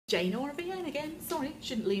Jane RVN again, sorry,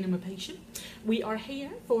 shouldn't lean on my patient. We are here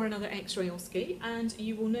for another X-ray OSCE, and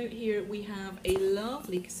you will note here we have a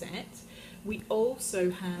lovely cassette. We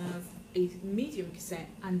also have a medium cassette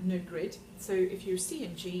and no grid. So if you're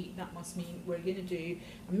CNG, that must mean we're going to do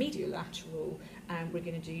a medial-lateral and we're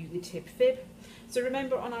going to do the tib fib. So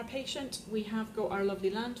remember, on our patient, we have got our lovely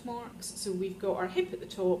landmarks. So we've got our hip at the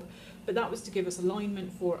top, but that was to give us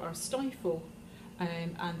alignment for our stifle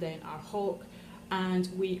and then our hock. And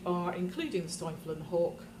we are including the stifle and the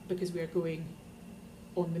hock because we are going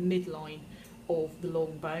on the midline of the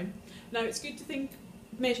long bone. Now it's good to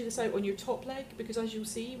measure this out on your top leg, because as you'll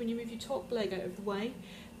see, when you move your top leg out of the way,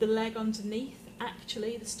 the leg underneath,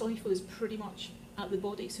 actually the stifle is pretty much at the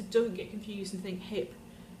body, so don't get confused and think hip,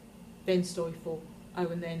 then stifle, oh,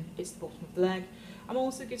 and then it's the bottom of the leg. I'm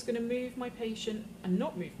also just going to move my patient and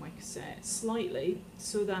not move my cassette slightly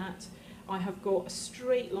so that I have got a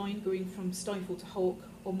straight line going from stifle to hock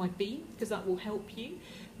on my beam, because that will help you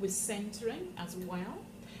with centering as well.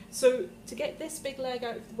 So to get this big leg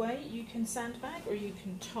out of the way, you can sandbag or you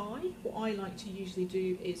can tie. What I like to usually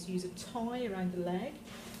do is use a tie around the leg,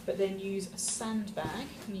 but then use a sandbag,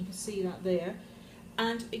 and you can see that there.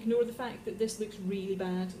 And ignore the fact that this looks really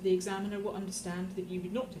bad. The examiner will understand that you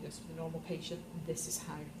would not do this with a normal patient. This is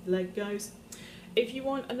how the leg goes. If you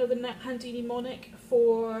want another handy mnemonic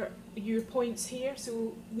for your points here,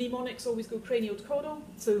 so mnemonics always go cranial to caudal.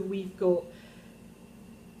 So we've got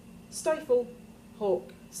stifle,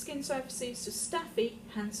 hock, skin surfaces, so staffy,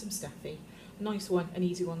 handsome staffy. Nice one, an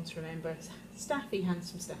easy one to remember. Staffy,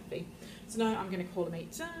 handsome staffy. So now I'm going to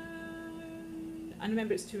collimate down. And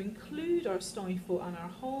remember, it's to include our stifle and our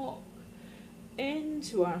hock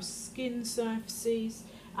into our skin surfaces.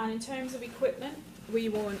 And in terms of equipment, we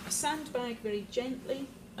want a sandbag very gently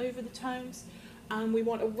over the toes, and we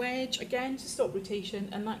want a wedge again to stop rotation,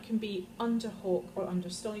 and that can be under hock or under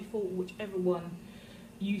stifle, whichever one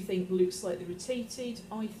you think looks slightly rotated.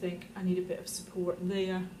 I think I need a bit of support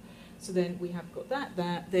there. So then we have got that.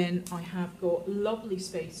 Then I have got lovely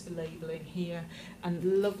space for labelling here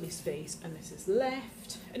and lovely space, and this is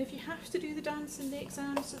left. And if you have to do the dance in the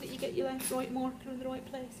exam so that you get your left right marker in the right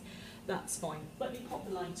place, that's fine. Let me pop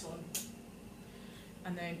the light on,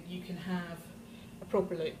 and then you can have a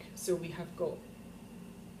proper look. So we have got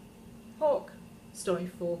hock,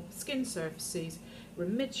 stifle, skin surfaces, we're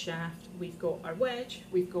mid-shaft, we've got our wedge,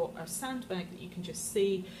 we've got our sandbag that you can just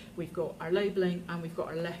see, we've got our labelling, and we've got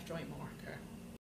our left-right marker.